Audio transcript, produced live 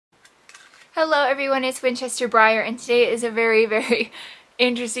Hello everyone, it's Winchester Breyer, and today is a very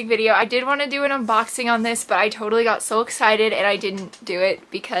interesting video. I did want to do an unboxing on this, but I totally got so excited and I didn't do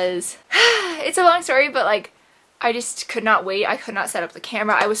it because it's a long story, but like I just could not wait. I could not set up the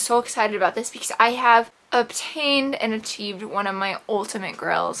camera. I was so excited about this because I have obtained and achieved one of my ultimate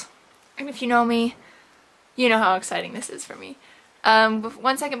grails. And if you know me, you know how exciting this is for me.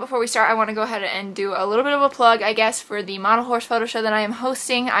 1 second before we start, I want to go ahead and do a little bit of a plug, I guess, for the model horse photo show that I am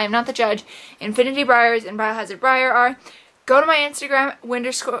hosting. I am not the judge. Infinity Breyers and Biohazard Breyer are. Go to my Instagram,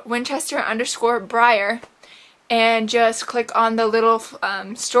 Winchester_Breyer, and just click on the little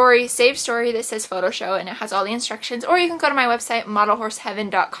save story that says photo show, and it has all the instructions. Or you can go to my website,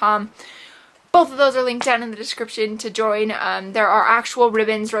 modelhorseheaven.com. Both of those are linked down in the description to join. There are actual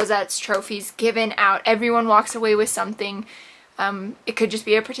ribbons, rosettes, trophies given out. Everyone walks away with something. It could just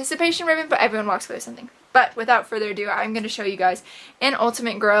be a participation ribbon, but everyone walks away with something. But without further ado, I'm going to show you guys an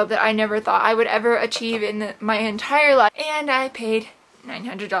ultimate grail that I never thought I would ever achieve in my entire life. And I paid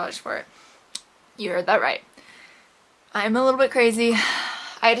 $900 for it. You heard that right. I'm a little bit crazy.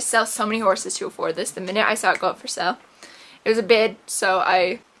 I had to sell so many horses to afford this the minute I saw it go up for sale. It was a bid, so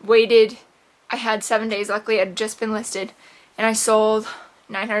I waited. I had 7 days. Luckily, it had just been listed. And I sold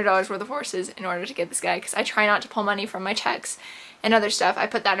 $900 worth of horses in order to get this guy, because I try not to pull money from my checks and other stuff. I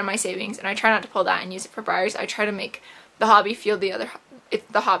put that in my savings, and I try not to pull that and use it for Breyers. I try to make the hobby fuel the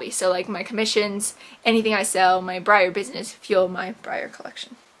hobby. So like my commissions, anything I sell, my Breyer business fuel my Breyer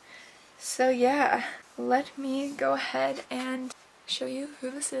collection. So yeah, let me go ahead and show you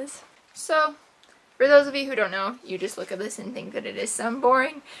who this is. So for those of you who don't know, you just look at this and think that it is some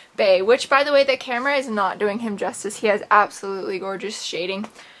boring bay, which, by the way, the camera is not doing him justice. He has absolutely gorgeous shading.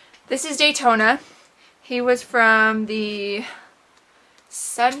 This is Daytona. He was from the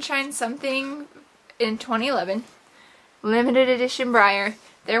Sunshine something in 2011. Limited edition Breyer.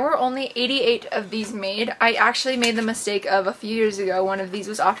 There were only 88 of these made. I actually made the mistake of a few years ago. One of these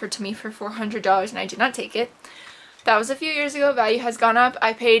was offered to me for $400 and I did not take it. That was a few years ago. Value has gone up.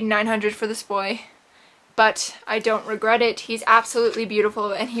 I paid $900 for this boy, but I don't regret it. He's absolutely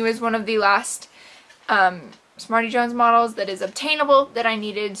beautiful, and he was one of the last Smarty Jones models that is obtainable that I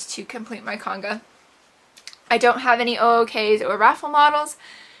needed to complete my conga. I don't have any OOKs or raffle models,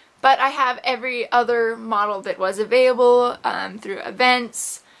 but I have every other model that was available through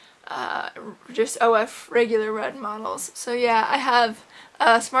events, just OF regular run models. So yeah, I have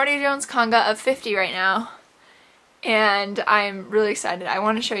a Smarty Jones conga of 50 right now. And I'm really excited. I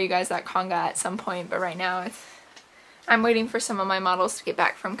want to show you guys that conga at some point, but right now I'm waiting for some of my models to get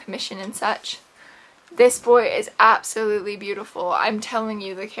back from commission and such. This boy is absolutely beautiful. I'm telling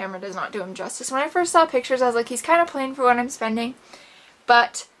you, the camera does not do him justice. When I first saw pictures, I was like, he's kind of plain for what I'm spending.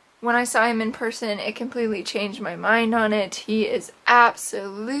 But when I saw him in person, it completely changed my mind on it. He is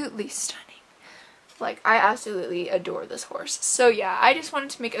absolutely stunning. Like, I absolutely adore this horse. So yeah, I just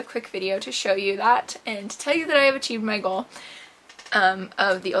wanted to make a quick video to show you that and to tell you that I have achieved my goal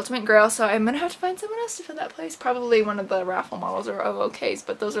of the ultimate grail. So I'm gonna have to find someone else to fill that place. Probably one of the raffle models or OOKs,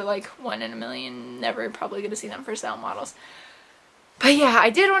 but those are like 1 in a million. Never probably gonna see them for sale models. But yeah, I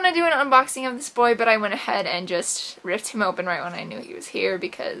did want to do an unboxing of this boy, but I went ahead and just ripped him open right when I knew he was here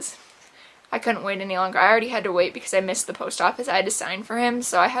because I couldn't wait any longer. I already had to wait because I missed the post office. I had to sign for him,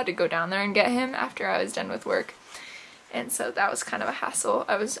 so I had to go down there and get him after I was done with work. And so that was kind of a hassle.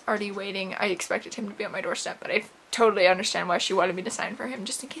 I was already waiting. I expected him to be on my doorstep, but I totally understand why she wanted me to sign for him,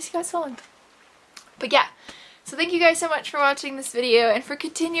 just in case he got stolen. But yeah, so thank you guys so much for watching this video and for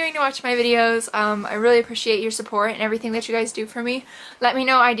continuing to watch my videos. I really appreciate your support and everything that you guys do for me. Let me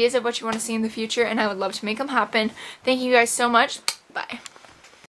know ideas of what you want to see in the future, and I would love to make them happen. Thank you guys so much. Bye.